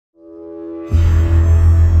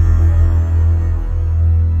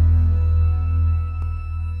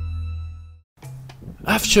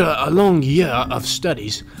After a long year of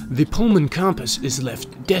studies, the Pullman campus is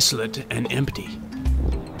left desolate and empty.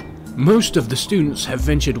 Most of the students have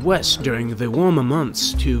ventured west during the warmer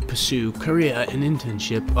months to pursue career and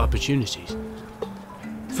internship opportunities.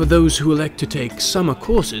 For those who elect to take summer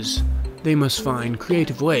courses, they must find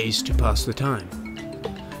creative ways to pass the time.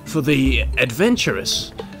 For the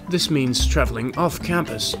adventurous, this means traveling off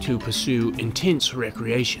campus to pursue intense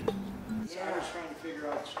recreation.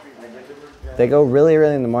 They go really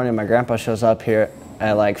early in the morning. My grandpa shows up here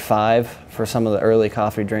at like 5 for some of the early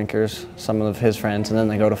coffee drinkers, some of his friends, and then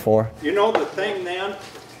they go to 4. You know the thing then,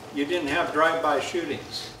 you didn't have drive-by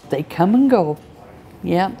shootings. They come and go.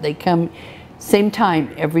 Yeah, they come same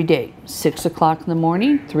time every day, 6 o'clock in the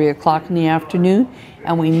morning, 3 o'clock in the afternoon,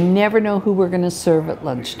 and we never know who we're going to serve at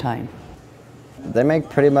lunchtime. They make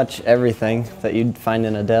pretty much everything that you'd find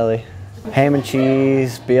in a deli. Ham and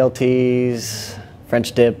cheese, BLTs,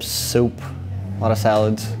 French dips, soup, a lot of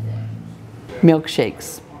salads.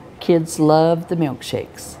 Milkshakes. Kids love the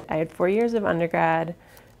milkshakes. I had 4 years of undergrad,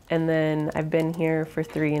 and then I've been here for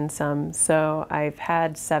 3 and some, so I've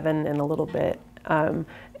had 7 and a little bit. And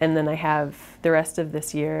then I have the rest of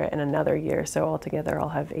this year and another year, so altogether I'll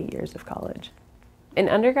have 8 years of college. In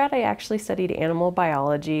undergrad, I actually studied animal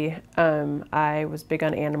biology. I was big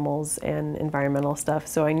on animals and environmental stuff,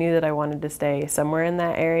 so I knew that I wanted to stay somewhere in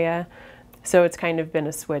that area. So it's kind of been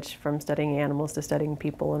a switch from studying animals to studying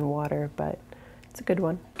people and water, but it's a good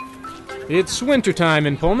one. It's wintertime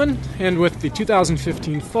in Pullman, and with the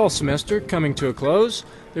 2015 fall semester coming to a close,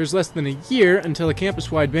 there's less than a year until a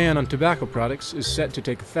campus-wide ban on tobacco products is set to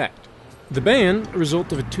take effect. The ban, a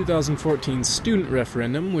result of a 2014 student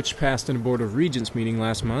referendum which passed in a Board of Regents meeting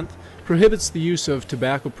last month, prohibits the use of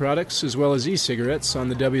tobacco products as well as e-cigarettes on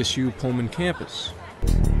the WSU Pullman campus.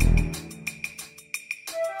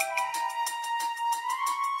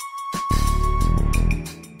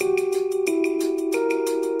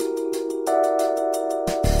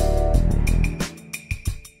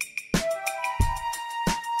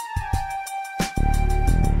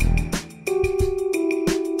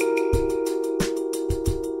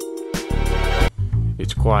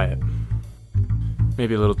 It's quiet.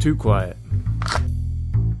 Maybe a little too quiet.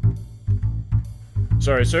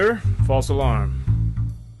 Sorry, sir. False alarm.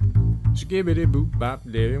 Skibbity boop bop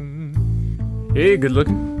doom. Hey, good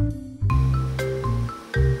looking.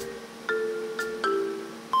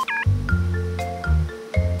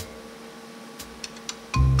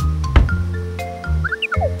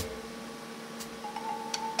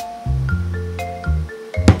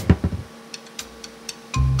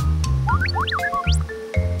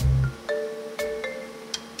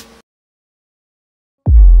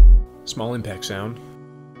 Small impact sound.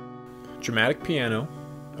 Dramatic piano.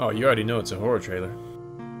 Oh, you already know it's a horror trailer.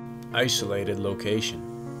 Isolated location.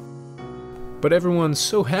 But everyone's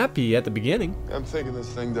so happy at the beginning. I'm thinking this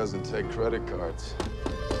thing doesn't take credit cards.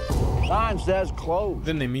 Sign says closed.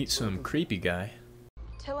 Then they meet some creepy guy.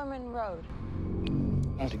 Tillerman Road.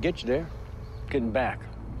 To get you there, getting back.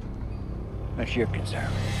 That's your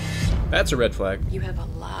concern. That's a red flag. You have a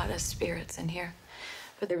lot of spirits in here,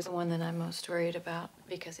 but there's one that I'm most worried about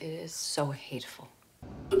because it is so hateful.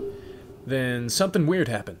 Then something weird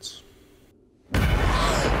happens.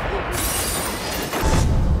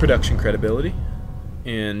 Production credibility.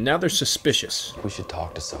 And now they're suspicious. We should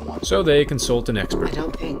talk to someone. So they consult an expert. I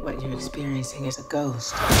don't think what you're experiencing is a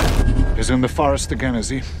ghost. He's in the forest again, is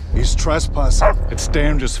he? He's trespassing. It's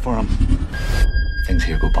dangerous for him. Things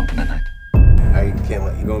here go bumping tonight. I can't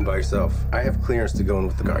let you go in by yourself. I have clearance to go in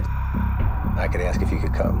with the guard. I could ask if you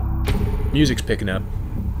could come. Music's picking up.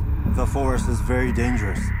 The forest is very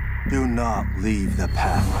dangerous. Do not leave the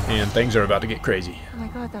path. And things are about to get crazy. Oh my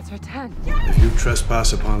God, that's our tent. If you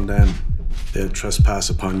trespass upon them, they'll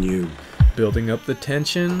trespass upon you. Building up the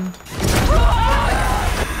tension.